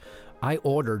I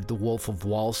ordered The Wolf of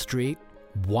Wall Street.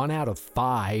 1 out of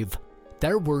 5.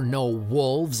 There were no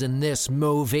wolves in this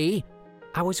movie.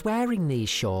 I was wearing these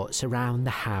shorts around the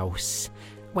house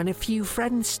when a few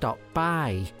friends stopped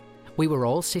by. We were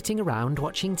all sitting around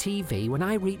watching TV when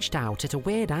I reached out at a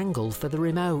weird angle for the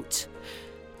remote.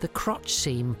 The crotch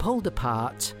seam pulled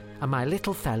apart and my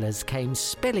little fellas came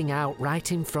spilling out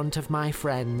right in front of my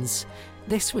friends.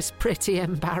 This was pretty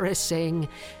embarrassing.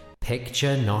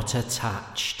 Picture not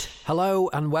attached. Hello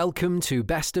and welcome to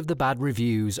Best of the Bad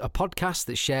Reviews, a podcast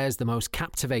that shares the most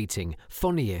captivating,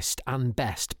 funniest and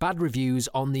best bad reviews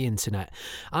on the internet.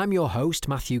 I'm your host,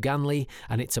 Matthew Ganley,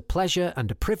 and it's a pleasure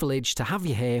and a privilege to have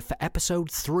you here for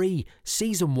episode 3,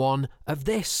 season 1 of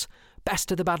this,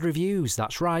 Best of the Bad Reviews.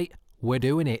 That's right, we're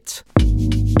doing it.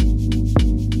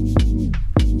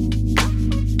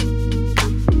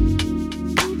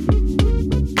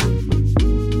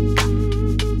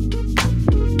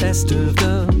 Best of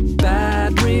the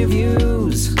Bad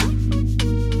Reviews.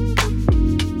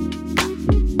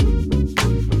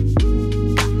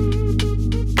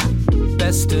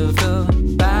 Best of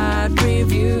the Bad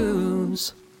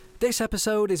Reviews. This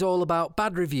episode is all about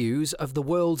bad reviews of the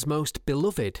world's most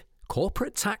beloved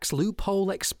corporate tax loophole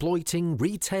exploiting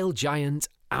retail giant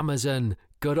Amazon.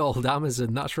 Good old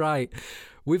Amazon, that's right.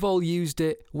 We've all used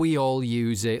it, we all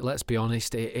use it, let's be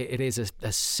honest, it is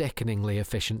a sickeningly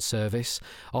efficient service,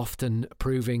 often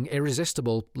proving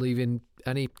irresistible, leaving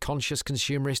any conscious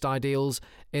consumerist ideals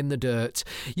in the dirt.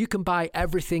 You can buy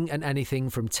everything and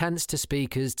anything from tents to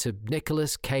speakers to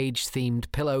Nicolas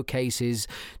Cage-themed pillowcases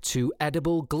to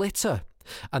edible glitter.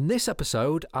 And this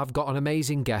episode, I've got an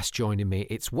amazing guest joining me.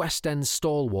 It's West End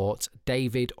stalwart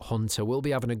David Hunter. We'll be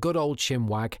having a good old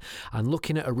chinwag and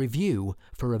looking at a review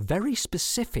for a very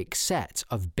specific set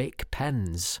of Bic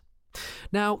pens.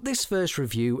 Now, this first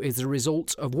review is the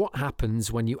result of what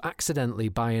happens when you accidentally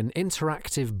buy an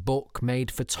interactive book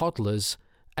made for toddlers,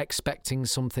 expecting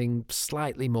something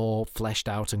slightly more fleshed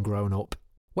out and grown up.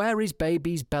 Where is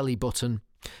Baby's Belly Button?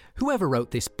 Whoever wrote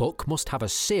this book must have a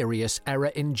serious error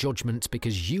in judgment,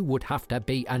 because you would have to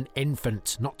be an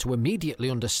infant not to immediately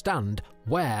understand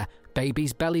where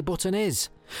Baby's belly button is.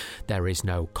 There is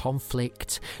no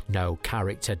conflict, no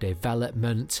character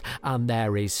development, and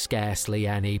there is scarcely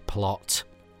any plot.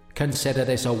 Consider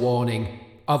this a warning.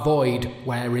 Avoid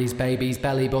Where is Baby's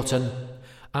Belly Button.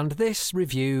 And this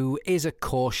review is a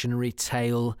cautionary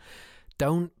tale.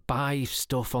 Don't buy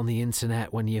stuff on the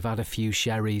internet when you've had a few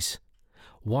sherries.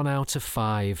 1 out of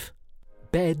 5.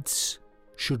 Beds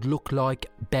should look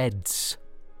like beds.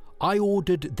 I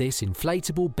ordered this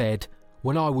inflatable bed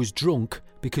when I was drunk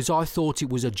because I thought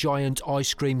it was a giant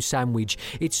ice cream sandwich.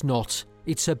 It's not.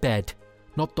 It's a bed,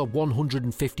 not the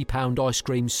 £150 ice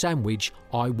cream sandwich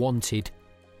I wanted.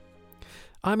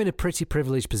 I'm in a pretty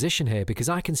privileged position here because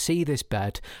I can see this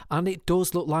bed and it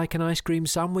does look like an ice cream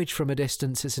sandwich from a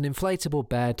distance. It's an inflatable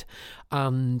bed,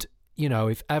 and you know,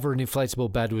 if ever an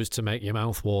inflatable bed was to make your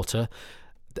mouth water,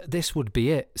 this would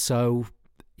be it. So,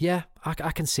 yeah,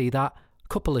 I can see that.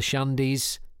 Couple of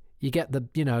shandies. You get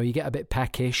a bit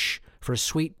peckish for a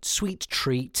sweet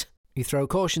treat. You throw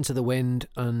caution to the wind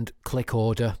and click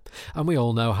order. And we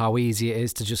all know how easy it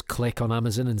is to just click on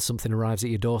Amazon and something arrives at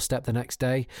your doorstep the next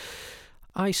day.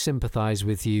 I sympathise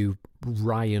with you,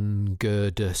 Ryan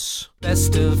Gerdus.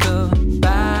 Best of the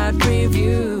Bad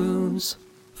Reviews.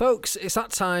 Folks, it's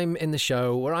that time in the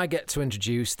show where I get to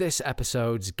introduce this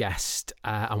episode's guest,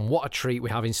 and what a treat we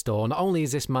have in store. Not only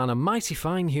is this man a mighty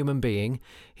fine human being,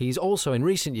 he's also in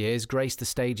recent years graced the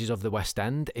stages of the West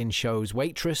End in shows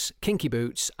Waitress, Kinky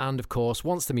Boots, and of course,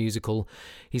 Once the Musical.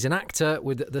 He's an actor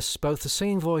with both the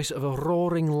singing voice of a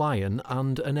roaring lion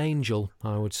and an angel,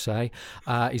 I would say.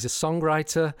 He's a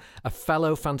songwriter, a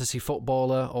fellow fantasy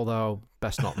footballer, although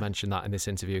best not mention that in this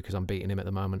interview because I'm beating him at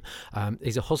the moment.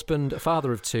 He's a husband, a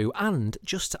father of 2, and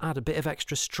just to add a bit of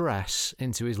extra stress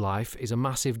into his life, he's a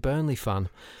massive Burnley fan.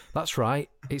 That's right,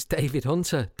 it's David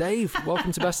Hunter. Dave,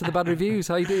 welcome to Best of the Bad Reviews.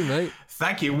 How you doing, mate?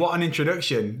 Thank you. What an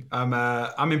introduction.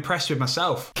 I'm impressed with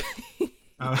myself.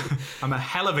 I'm a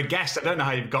hell of a guest. I don't know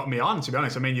how you've got me on, to be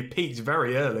honest. I mean, you peaked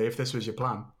very early if this was your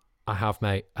plan. I have,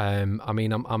 mate. I am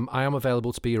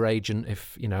available to be your agent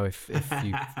if you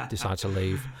decide to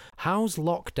leave. How's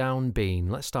lockdown been?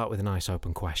 Let's start with a nice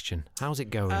open question. How's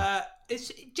it going? Do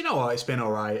you know what? It's been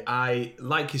all right. I,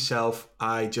 like yourself,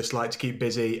 I just like to keep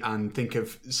busy and think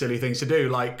of silly things to do,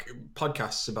 like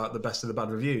podcasts about the Best of the Bad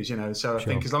Reviews, you know. So I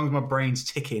think as long as my brain's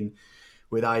ticking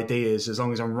with ideas, as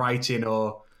long as I'm writing,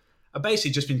 or I've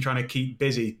basically just been trying to keep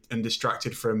busy and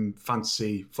distracted from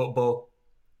fantasy football.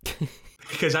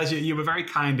 Because as you were very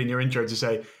kind in your intro to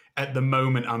say, at the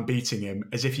moment I'm beating him,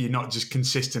 as if you're not just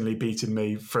consistently beating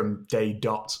me from day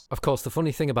dot. Of course, the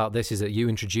funny thing about this is that you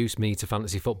introduced me to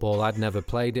fantasy football. I'd never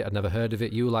played it. I'd never heard of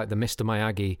it. You were like the Mr.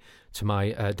 Miyagi to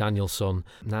my Danielson.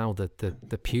 Now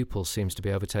the pupil seems to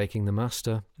be overtaking the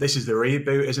master. This is the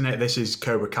reboot, isn't it? This is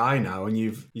Cobra Kai now, and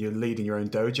you're leading your own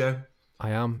dojo.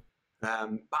 I am.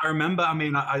 But I remember,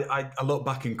 I look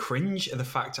back and cringe at the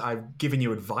fact I've given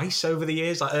you advice over the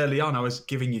years. Like early on, I was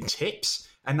giving you tips,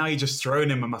 and now you're just throwing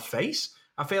them in my face.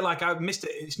 I feel like I've missed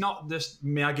it. It's not just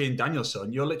Miyagi and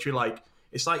Danielson. You're literally like,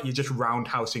 it's like you're just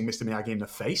roundhousing Mr. Miyagi in the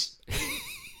face.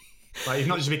 Like you've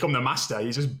not just become the master,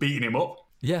 you're just beating him up.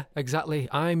 Yeah, exactly.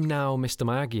 I'm now Mr.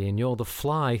 Miyagi, and you're the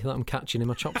fly that I'm catching in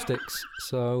my chopsticks.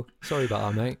 So sorry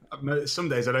about that, mate. Some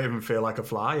days I don't even feel like a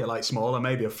fly. I like smaller,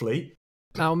 maybe a flea.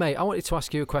 Now, mate, I wanted to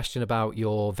ask you a question about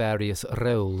your various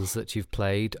roles that you've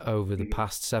played over the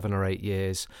past 7 or 8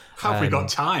 years. Have we got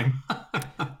time?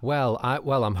 Well,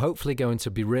 I'm hopefully going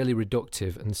to be really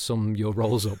reductive and sum your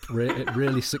roles up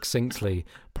really succinctly,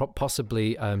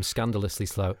 possibly scandalously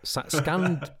slow.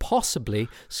 Possibly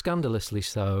scandalously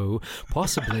so.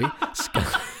 Possibly.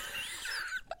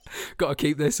 Got to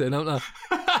keep this in, haven't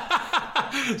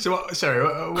I? So,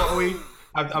 what are we...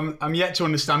 I'm yet to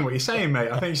understand what you're saying,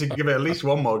 mate. I think you should give it at least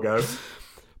one more go.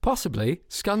 Possibly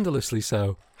scandalously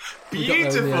so.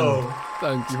 Beautiful.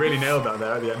 Thanks. You really nailed that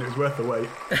there at the end. It was worth the wait.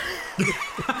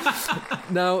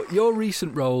 Now, your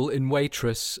recent role in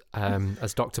Waitress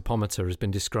as Dr. Pomater has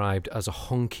been described as a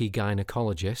hunky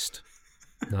gynecologist.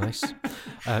 Nice.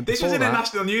 This was in a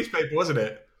national newspaper, wasn't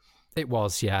it? It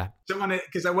was, yeah.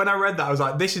 Because when I read that, I was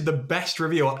like, this is the best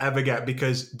review I'll ever get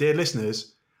because, dear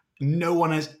listeners, no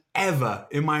one has ever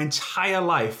in my entire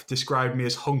life described me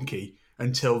as hunky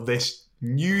until this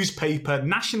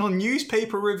national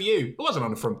newspaper review. It wasn't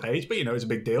on the front page, but it's a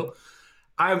big deal.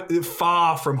 I'm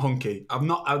far from hunky.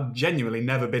 I've genuinely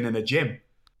never been in a gym.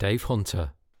 Dave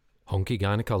Hunter, hunky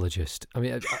gynecologist. I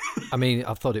mean,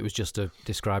 I thought it was just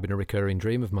describing a recurring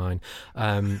dream of mine.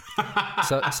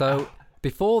 So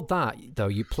before that, though,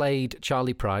 you played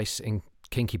Charlie Price in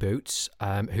Kinky Boots,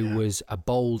 who was a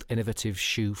bold, innovative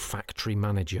shoe factory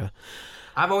manager.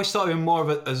 I've always thought of him more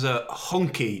of as a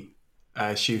hunky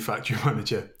shoe factory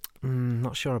manager.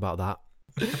 Not sure about that.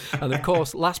 And of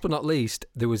course, last but not least,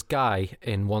 there was Guy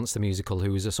in Once the Musical,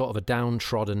 who was a sort of a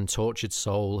downtrodden, tortured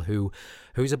soul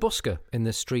who's a busker in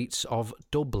the streets of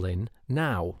Dublin.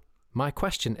 Now, my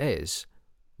question is,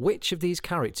 which of these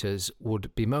characters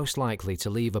would be most likely to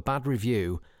leave a bad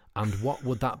review, and what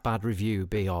would that bad review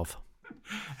be of?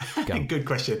 Good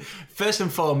question. First and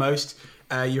foremost,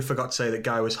 you forgot to say that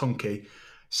Guy was hunky.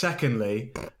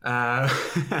 Secondly,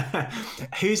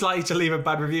 who's likely to leave a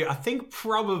bad review? I think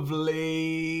probably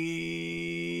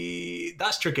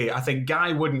that's tricky. I think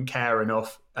Guy wouldn't care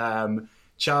enough.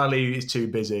 Charlie is too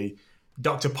busy.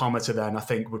 Dr. Pomater then, I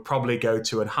think, would probably go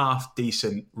to a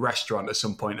half-decent restaurant at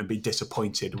some point and be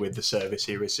disappointed with the service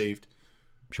he received.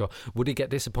 Sure. Would he get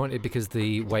disappointed because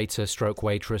the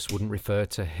waiter/waitress wouldn't refer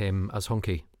to him as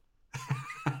hunky?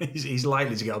 He's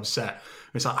likely to get upset.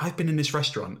 It's like, I've been in this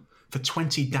restaurant for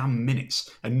 20 damn minutes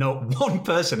and not one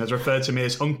person has referred to me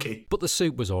as hunky. But the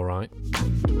soup was all right.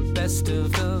 Best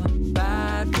of the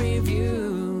bad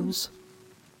reviews.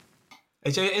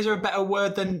 Is there a better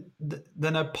word than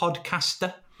a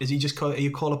podcaster? Are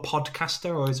you called a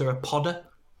podcaster, or is there a podder?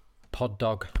 Pod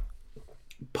dog.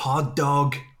 Pod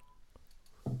dog.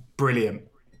 Brilliant.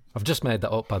 I've just made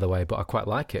that up, by the way, but I quite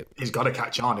like it. He's got to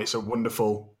catch on. It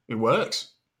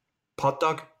works. Pod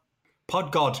dog.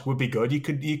 Pod god would be good. You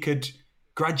could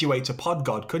graduate to pod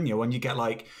god, couldn't you? When you get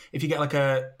if you get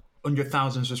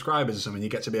 100,000 subscribers or something, you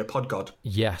get to be a pod god.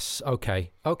 Yes.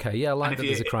 Okay. Yeah, I like that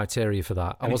there's a criteria for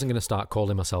that. I wasn't going to start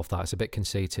calling myself that. It's a bit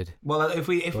conceited. Well, if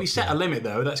we set a limit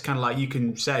though, that's kind of like you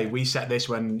can say we set this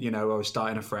when I was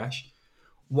starting afresh.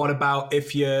 What about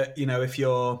if you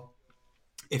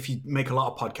make a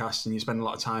lot of podcasts and you spend a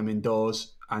lot of time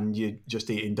indoors and you're just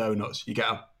eating donuts, you get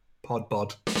a pod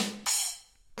bod.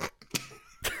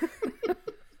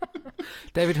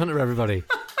 David Hunter, everybody.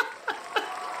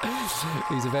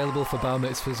 He's available for bar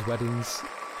mitzvahs, weddings.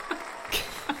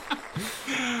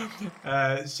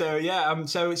 There's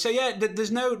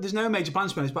no major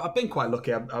plans for this, but I've been quite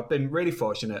lucky. I've been really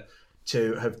fortunate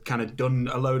to have kind of done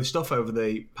a load of stuff over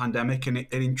the pandemic, and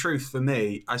in truth, for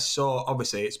me, I saw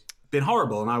obviously it's been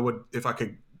horrible, and I would, if I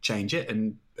could change it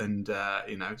and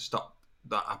stop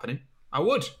that happening, I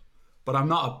would. But I'm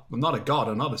not a god.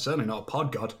 I'm certainly not a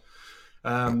pod god.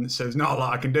 So there's not a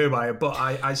lot I can do about it. But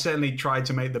I certainly tried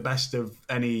to make the best of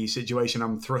any situation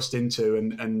I'm thrust into,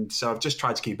 and so I've just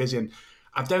tried to keep busy. And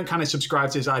I don't kind of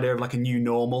subscribe to this idea of like a new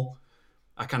normal.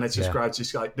 I kind of subscribe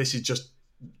to like this is just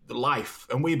life,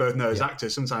 and we both know as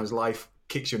actors, sometimes life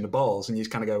kicks you in the balls and you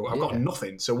just kind of go, I've got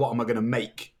nothing, so what am I going to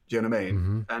make? Do you know what I mean?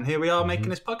 Mm-hmm. And here we are making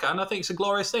this podcast, and I think it's a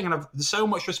glorious thing, and I've so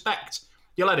much respect.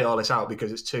 You'll edit all this out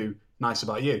because it's too nice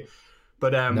about you.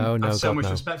 But I have so much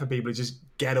respect for people who just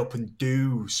get up and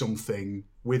do something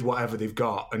with whatever they've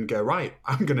got and go, right,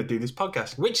 I'm going to do this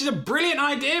podcast, which is a brilliant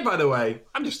idea, by the way.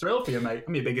 I'm just thrilled for you, mate.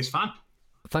 I'm your biggest fan.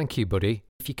 Thank you, buddy.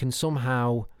 If you can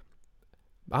somehow,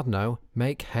 I don't know,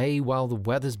 make hay while the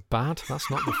weather's bad.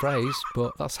 That's not the phrase,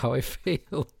 but that's how it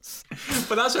feels.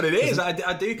 But that's what it is.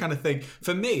 I do kind of think,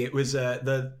 for me, it was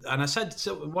and I said,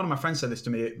 so one of my friends said this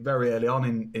to me very early on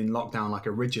in lockdown, like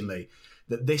originally,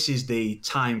 that this is the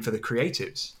time for the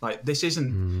creatives. Like, this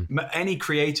isn't, any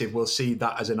creative will see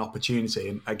that as an opportunity.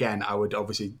 And again, I would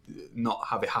obviously not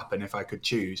have it happen if I could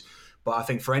choose. But I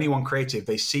think for anyone creative,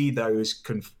 they see those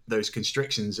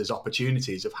constrictions as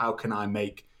opportunities of how can I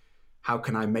make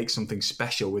something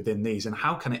special within these, and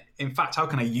how can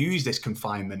I use this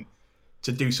confinement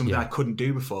to do something I couldn't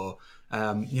do before?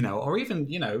 Or even,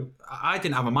 I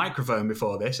didn't have a microphone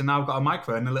before this, and now I've got a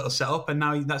microphone and a little setup, and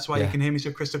now that's why you can hear me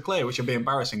so crystal clear, which would be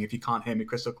embarrassing if you can't hear me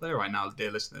crystal clear right now,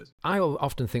 dear listeners. I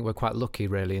often think we're quite lucky,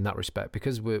 really, in that respect,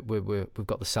 because we've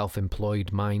got the self-employed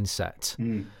mindset.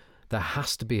 There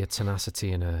has to be a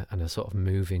tenacity and a sort of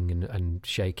moving and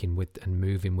shaking with and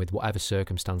moving with whatever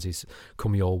circumstances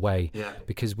come your way. Yeah.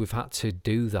 Because we've had to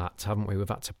do that, haven't we? We've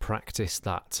had to practice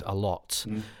that a lot.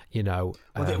 Well,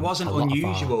 it wasn't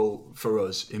unusual for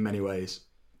us in many ways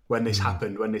when this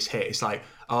happened, when this hit. It's like,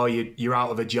 oh, you're out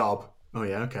of a job. Oh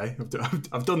yeah, okay.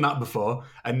 I've done that before,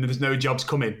 and there's no jobs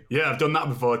coming. Yeah, I've done that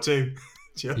before too.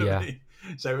 Do you know what I mean?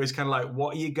 So it was kind of like,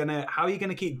 how are you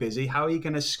gonna keep busy? How are you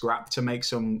gonna scrap to make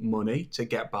some money to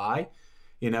get by?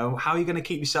 How are you gonna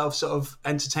keep yourself sort of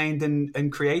entertained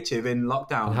and creative in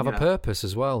lockdown? And have a purpose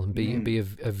as well, and be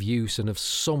of use and of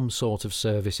some sort of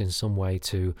service in some way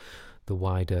to the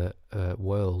wider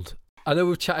world. I know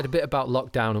we've chatted a bit about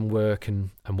lockdown and work and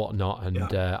whatnot,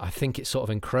 and I think it sort of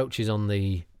encroaches on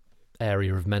the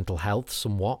area of mental health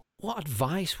somewhat. What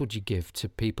advice would you give to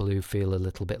people who feel a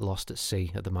little bit lost at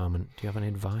sea at the moment? Do you have any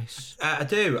advice? I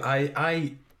do.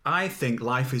 I think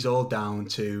life is all down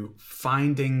to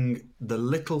finding the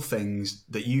little things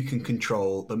that you can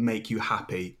control that make you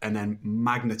happy, and then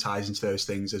magnetize into those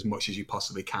things as much as you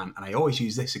possibly can. And I always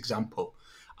use this example.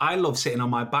 I love sitting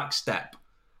on my back step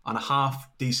on a half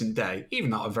decent day, even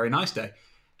not a very nice day,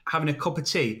 having a cup of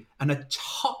tea and a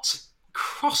hot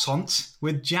croissant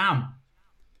with jam.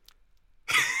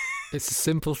 It's the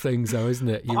simple things, though, isn't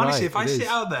it? You're Honestly, right, if I sit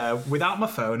out there without my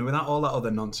phone and without all that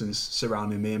other nonsense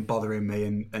surrounding me and bothering me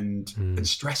and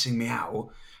stressing me out,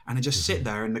 and I just sit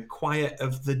there in the quiet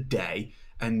of the day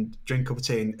and drink a cup of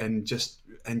tea and just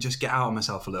get out of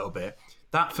myself a little bit,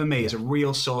 that for me is a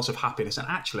real source of happiness. And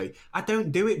actually, I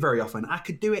don't do it very often. I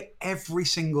could do it every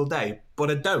single day, but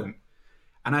I don't.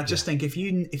 And I just think if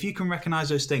you can recognize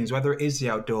those things, whether it is the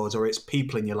outdoors or it's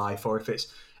people in your life, or if it's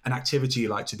an activity you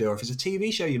like to do, or if it's a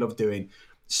TV show you love doing,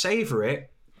 savor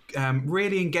it,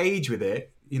 really engage with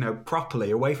it,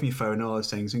 properly, away from your phone and all those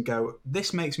things, and go,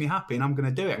 this makes me happy and I'm going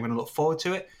to do it. I'm going to look forward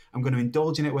to it. I'm going to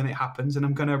indulge in it when it happens, and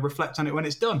I'm going to reflect on it when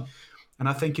it's done. And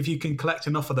I think if you can collect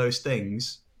enough of those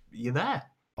things, you're there.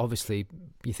 Obviously,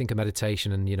 you think of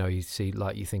meditation and, you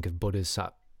think of Buddhas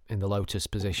sat in the lotus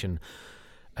position,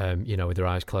 with their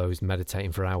eyes closed,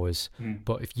 meditating for hours.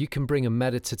 But if you can bring a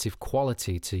meditative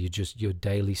quality to your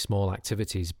daily small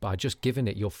activities by just giving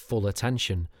it your full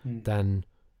attention, then,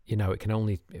 it can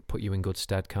only put you in good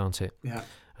stead, can't it? Yeah.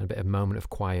 And a bit of moment of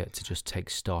quiet to just take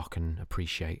stock and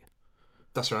appreciate.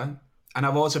 That's right. And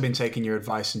I've also been taking your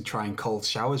advice and trying cold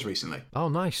showers recently. Oh,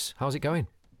 nice. How's it going?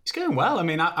 It's going well. I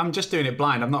mean, I'm just doing it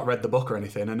blind. I've not read the book or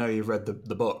anything. I know you've read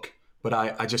the book. But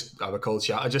I just have a cold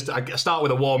shower. I start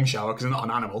with a warm shower because I'm not an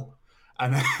animal,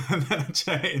 and then I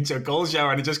turn it into a cold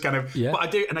shower, and it just kind of. Yeah. But I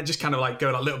do, and I just kind of like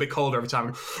go a little bit colder every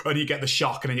time, and you get the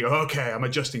shock, and then you go, okay, I'm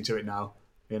adjusting to it now.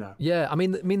 Yeah, I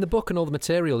mean, the book and all the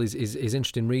material is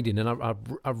interesting reading, and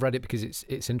I've read it because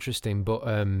it's interesting. But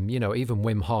even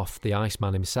Wim Hof, the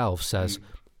Iceman himself, says.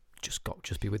 Just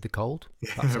be with the cold.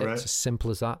 That's it. Right. It's as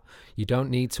simple as that. You don't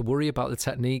need to worry about the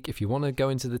technique. If you want to go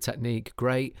into the technique,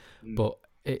 great. But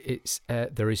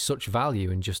there is such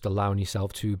value in just allowing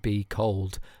yourself to be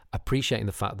cold, appreciating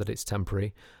the fact that it's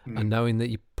temporary, and knowing that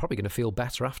you're probably going to feel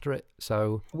better after it.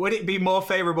 So, would it be more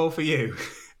favourable for you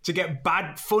to get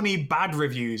funny bad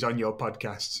reviews on your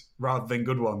podcasts rather than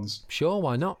good ones? Sure,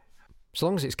 why not? As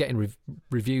long as it's getting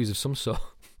reviews of some sort.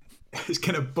 It's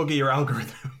going to bugger your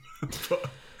algorithm.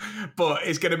 But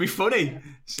it's going to be funny.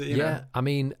 So, I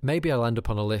mean, maybe I'll end up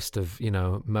on a list of,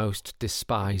 most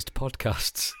despised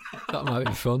podcasts. That might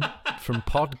be fun From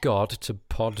pod god to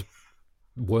pod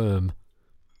worm.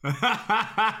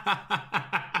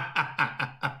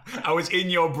 I was in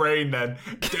your brain then,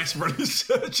 desperately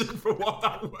searching for what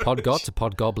that was. Pod god to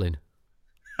pod goblin.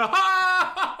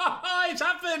 It's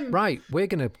happened! Right, we're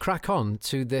going to crack on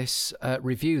to this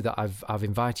review that I've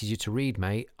invited you to read,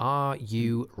 mate. Are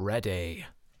you ready?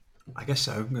 I guess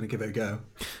so. I'm going to give it a go.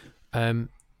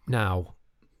 Now,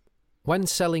 when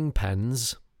selling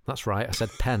pens, that's right, I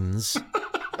said pens,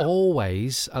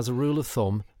 always, as a rule of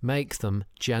thumb, make them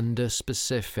gender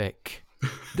specific.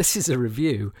 This is a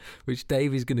review which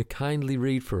Dave is going to kindly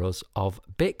read for us of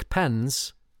Bic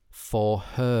pens for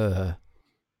her.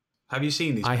 Have you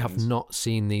seen these I pens? have not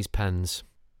seen these pens.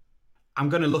 I'm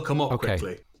going to look them up Okay.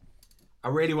 quickly. I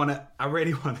want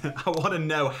to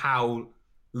know how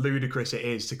ludicrous it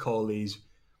is to call these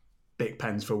Bic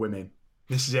pens for women.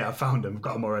 This is it. I found them. I've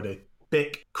got them already.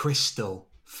 Bic Crystal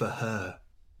for her.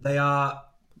 They are,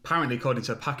 apparently according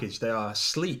to a package, they are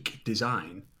sleek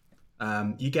design.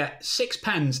 You get 6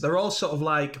 pens. They're all sort of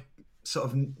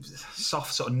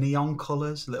soft sort of neon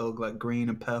colours, little like green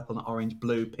and purple and orange,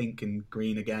 blue, pink and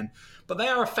green again. But they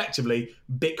are effectively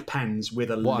Bic pens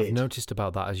with a lid. What I've noticed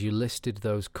about that, as you listed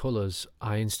those colours,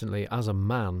 I instantly, as a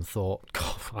man, thought,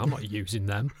 God, I'm not using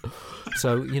them.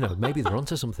 So, maybe they're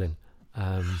onto something.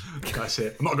 That's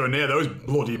it. I'm not going near those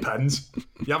bloody pens.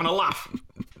 You having a laugh?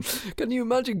 Can you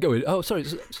imagine going, oh, sorry,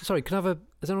 can I have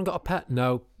has anyone got a pet?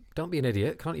 No, don't be an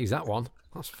idiot. Can't use that one.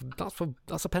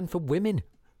 That's a pen for women.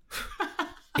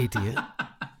 Idiot.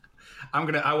 I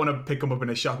want to pick them up in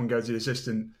a shop and go to the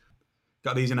assistant.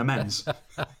 Got these in a men's.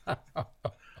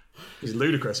 It's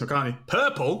ludicrous, can't he?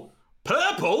 Purple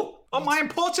on my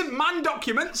important man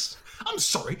documents. I'm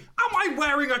sorry. Am I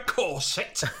wearing a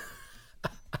corset?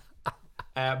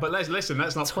 But let's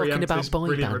not talking preempt about this boy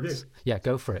brilliant bands. review. Yeah,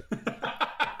 go for it.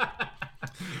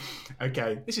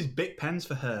 Okay, this is Bic pens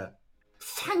for her.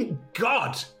 Thank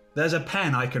God, there's a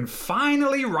pen I can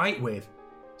finally write with.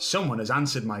 Someone has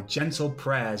answered my gentle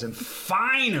prayers and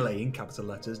finally, in capital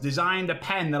letters, designed a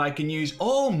pen that I can use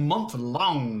all month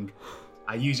long.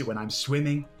 I use it when I'm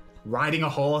swimming, riding a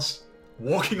horse,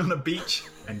 walking on a beach,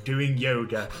 and doing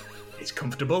yoga. It's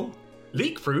comfortable,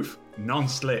 leak-proof,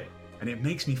 non-slip, and it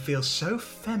makes me feel so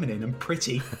feminine and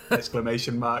pretty! ! It's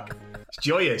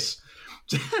joyous.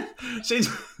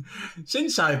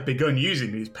 Since I've begun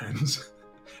using these pens,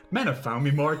 men have found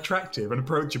me more attractive and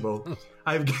approachable.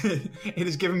 It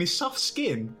has given me soft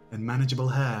skin and manageable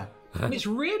hair. And it's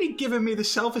really given me the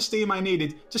self-esteem I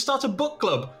needed to start a book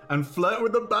club and flirt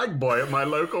with the bag boy at my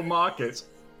local market.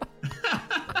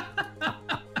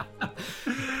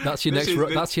 That's your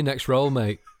next role,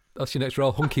 mate. That's your next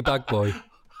role, hunky bag boy.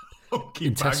 Hunky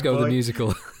in bag Tesco boy. the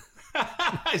musical.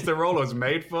 It's the role I was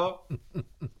made for.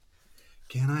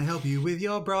 Can I help you with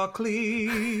your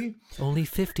broccoli? Only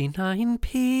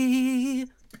 59p.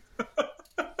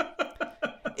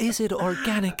 Is it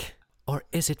organic or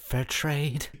is it fair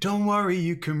trade? Don't worry,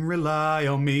 you can rely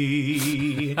on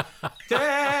me.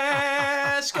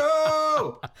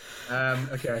 Tesco!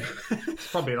 Okay.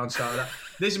 It's probably a non-starter. That.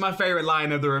 This is my favourite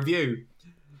line of the review.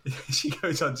 She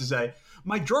goes on to say,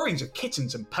 my drawings of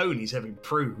kittens and ponies have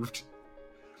improved.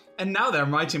 And now that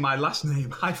I'm writing my last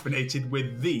name hyphenated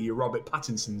with the Robert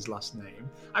Pattinson's last name,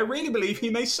 I really believe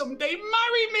he may someday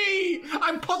marry me!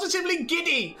 I'm positively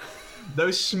giddy!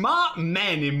 Those smart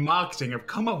men in marketing have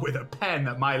come up with a pen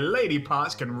that my lady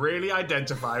parts can really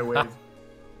identify with.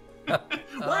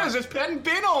 Where has this pen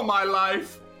been all my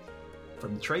life?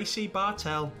 From Tracy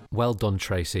Bartell. Well done,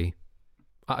 Tracy.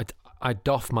 I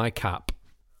doff my cap.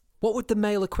 What would the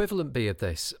male equivalent be of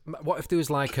this? What if there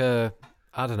was like a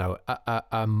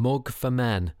mug for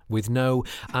men with no...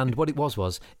 And what it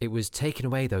was it was taking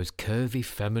away those curvy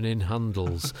feminine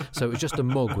handles. So it was just a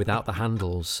mug without the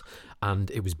handles,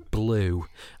 and it was blue,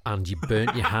 and you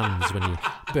burnt your hands when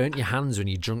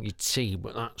you drunk your tea.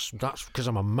 But that's because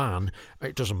I'm a man.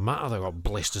 It doesn't matter that I've got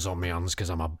blisters on my hands because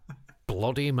I'm a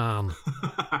bloody man.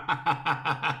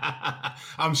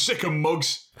 I'm sick of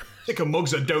mugs. Sick of mugs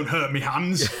that don't hurt me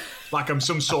hands. Like I'm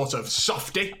some sort of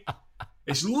softie.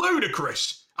 It's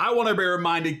ludicrous. I want to be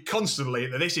reminded constantly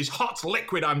that this is hot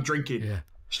liquid I'm drinking. Yeah.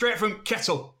 Straight from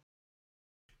kettle.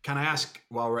 Can I ask,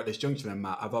 while we're at this juncture then,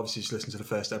 Matt, I've obviously just listened to the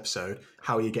first episode,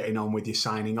 how are you getting on with your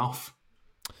signing off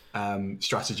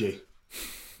strategy?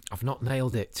 I've not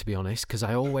nailed it, to be honest, because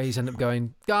I always end up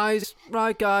going, guys,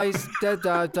 dead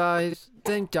dies,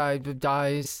 think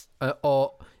dies,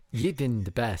 or you did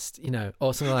the best,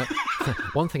 or something like.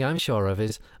 One thing I'm sure of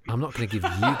is I'm not going to give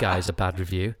you guys a bad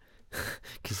review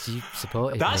because you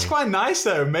supported That's me. quite nice,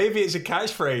 though. Maybe it's a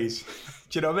catchphrase.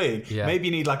 Do you know what I mean? Yeah. Maybe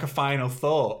you need like a final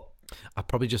thought. I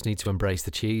probably just need to embrace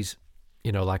the cheese.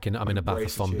 You know, like I'm in a bath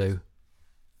of fondue.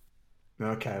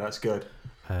 Okay, that's good.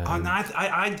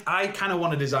 I kind of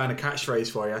want to design a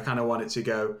catchphrase for you. I kind of want it to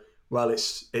go, well,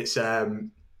 it's you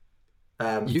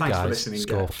thanks guys for listening.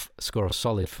 Score a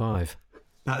solid 5.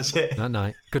 That's it.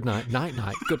 Night. Good night. Night.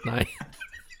 Good night.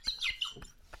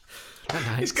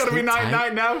 Night. It's got to be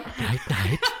night now.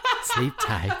 Night. Sleep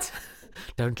tight.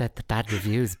 Don't let the bad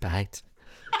reviews bite.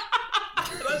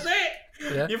 That's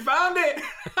it. Yeah. You found it.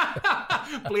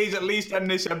 Please at least end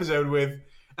this episode with,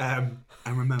 and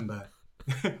remember,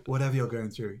 whatever you're going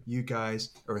through, you guys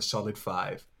are a solid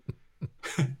 5.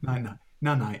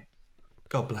 Night.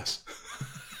 God bless.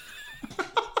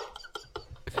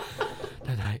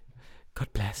 Night. God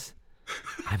bless.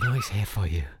 I'm always here for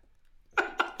you.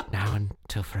 Now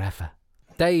until forever.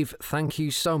 Dave, thank you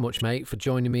so much, mate, for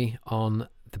joining me on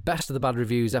the Best of the Bad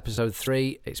Reviews, episode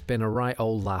 3. It's been a right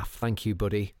old laugh. Thank you,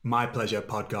 buddy. My pleasure,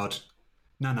 Podgod.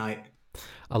 Night.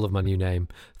 I love my new name.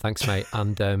 Thanks, mate.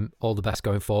 And all the best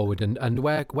going forward. And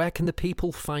where can the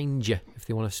people find you if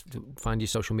they want to find your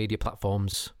social media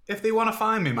platforms? If they want to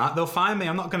find me, Matt, they'll find me.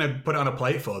 I'm not going to put it on a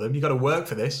plate for them. You got to work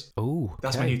for this. Oh,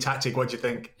 that's my new tactic. What do you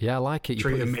think? Yeah, I like it.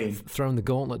 Treating me. Throwing the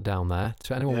gauntlet down there.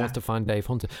 So anyone wants to find Dave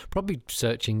Hunter, probably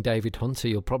searching David Hunter,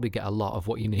 you'll probably get a lot of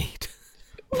what you need.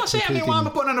 Well, that's it. I mean, why am I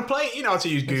putting on a plate? You know how to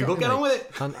use Google. Get on with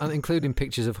it. And including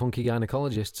pictures of hunky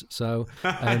gynecologists. So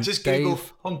just Google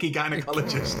hunky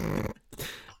gynecologist.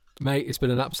 Mate, it's been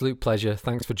an absolute pleasure.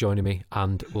 Thanks for joining me,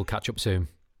 and we'll catch up soon.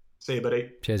 See you, buddy.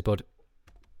 Cheers, bud.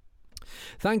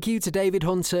 Thank you to David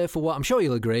Hunter for what I'm sure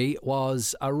you'll agree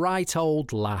was a right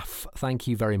old laugh. Thank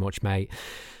you very much, mate.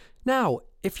 Now,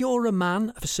 if you're a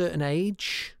man of a certain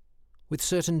age with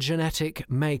certain genetic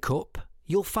makeup,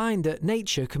 you'll find that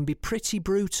nature can be pretty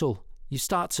brutal. You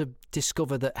start to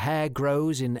discover that hair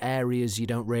grows in areas you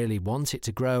don't really want it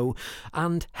to grow,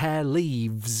 and hair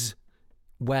leaves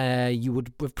where you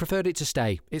would have preferred it to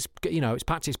stay. It's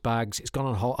packed its bags. It's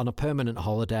gone on a permanent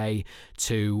holiday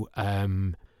to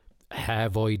Hair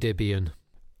Voidibian.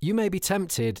 You may be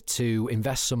tempted to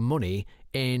invest some money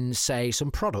in, say,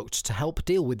 some product to help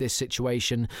deal with this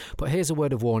situation, but here's a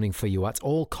word of warning for you. At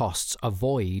all costs,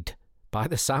 avoid, by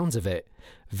the sounds of it,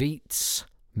 Veets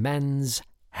men's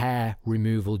hair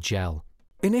removal gel.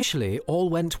 Initially, all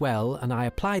went well, and I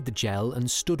applied the gel and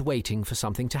stood waiting for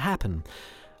something to happen.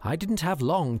 I didn't have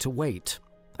long to wait.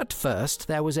 At first,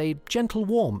 there was a gentle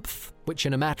warmth, which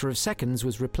in a matter of seconds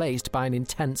was replaced by an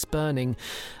intense burning,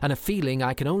 and a feeling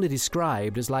I can only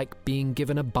describe as like being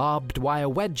given a barbed wire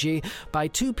wedgie by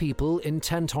two people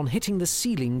intent on hitting the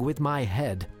ceiling with my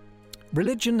head.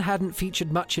 Religion hadn't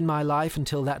featured much in my life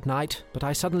until that night, but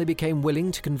I suddenly became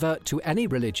willing to convert to any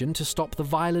religion to stop the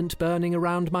violent burning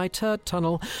around my turd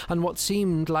tunnel and what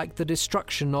seemed like the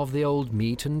destruction of the old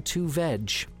meat and 2 veg.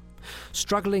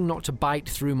 Struggling not to bite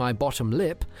through my bottom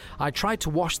lip, I tried to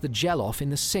wash the gel off in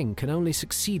the sink and only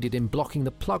succeeded in blocking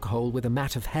the plug hole with a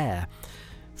mat of hair.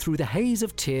 Through the haze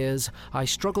of tears, I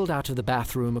struggled out of the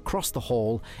bathroom, across the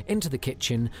hall, into the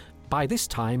kitchen. By this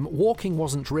time, walking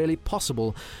wasn't really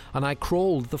possible, and I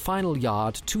crawled the final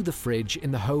yard to the fridge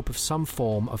in the hope of some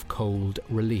form of cold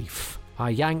relief. I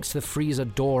yanked the freezer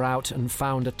door out and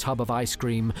found a tub of ice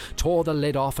cream, tore the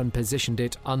lid off and positioned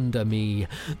it under me.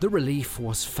 The relief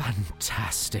was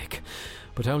fantastic,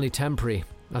 but only temporary,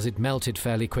 as it melted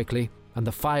fairly quickly, and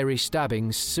the fiery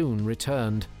stabbings soon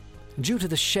returned. Due to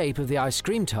the shape of the ice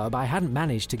cream tub, I hadn't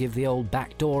managed to give the old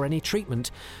back door any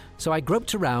treatment, so I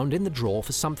groped around in the drawer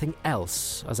for something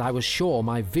else, as I was sure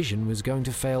my vision was going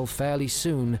to fail fairly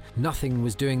soon. Nothing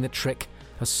was doing the trick,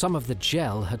 as some of the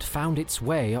gel had found its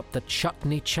way up the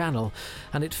chutney channel,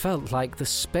 and it felt like the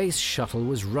space shuttle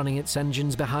was running its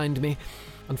engines behind me.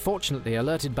 Unfortunately,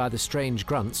 alerted by the strange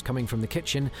grunts coming from the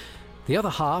kitchen, the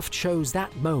other half chose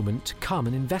that moment to come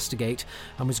and investigate,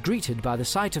 and was greeted by the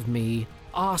sight of me,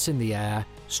 arse in the air,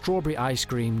 strawberry ice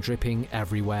cream dripping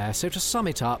everywhere. So to sum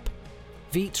it up,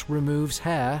 Veet removes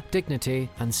hair, dignity,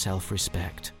 and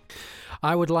self-respect.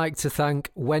 I would like to thank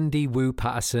Wendy Wu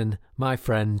Patterson, my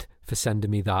friend, for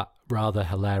sending me that rather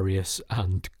hilarious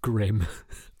and grim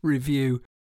review.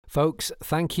 Folks,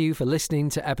 thank you for listening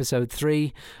to episode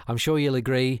 3. I'm sure you'll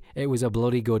agree it was a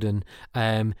bloody good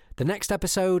one. The next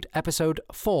episode, episode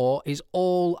 4, is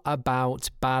all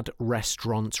about bad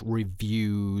restaurant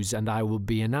reviews, and I will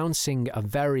be announcing a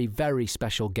very, very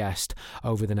special guest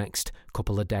over the next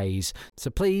couple of days.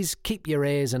 So please keep your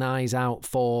ears and eyes out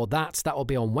for that. That will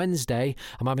be on Wednesday.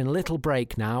 I'm having a little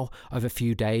break now of a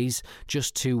few days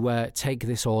just to take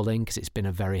this all in, because it's been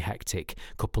a very hectic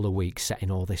couple of weeks setting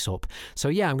all this up. So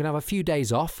yeah, I'm going to have a few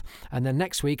days off, and then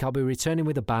next week I'll be returning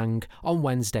with a bang on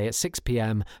Wednesday at 6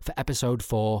 p.m. for episode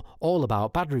 4, all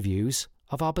about bad reviews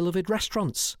of our beloved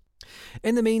restaurants.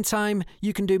 In the meantime,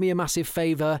 you can do me a massive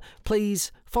favour.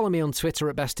 Please follow me on Twitter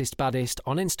at bestestbaddest,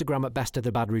 on Instagram at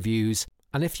bestofthebadreviews,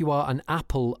 and if you are an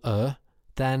Apple-er,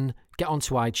 then get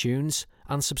onto iTunes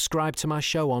and subscribe to my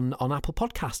show on Apple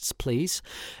Podcasts, please.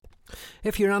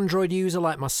 If you're an Android user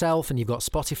like myself and you've got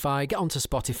Spotify, get onto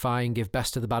Spotify and give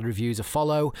Best of the Bad Reviews a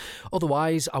follow.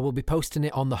 Otherwise, I will be posting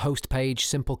it on the host page,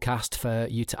 Simplecast, for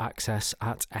you to access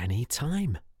at any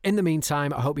time. In the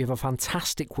meantime, I hope you have a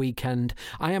fantastic weekend.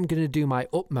 I am going to do my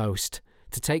utmost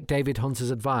to take David Hunter's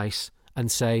advice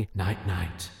and say,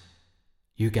 night-night.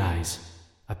 You guys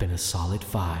have been a solid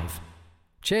 5.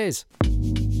 Cheers.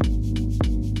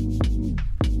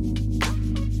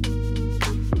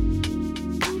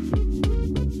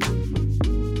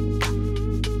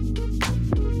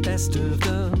 Best of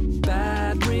the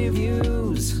Bad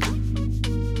Reviews.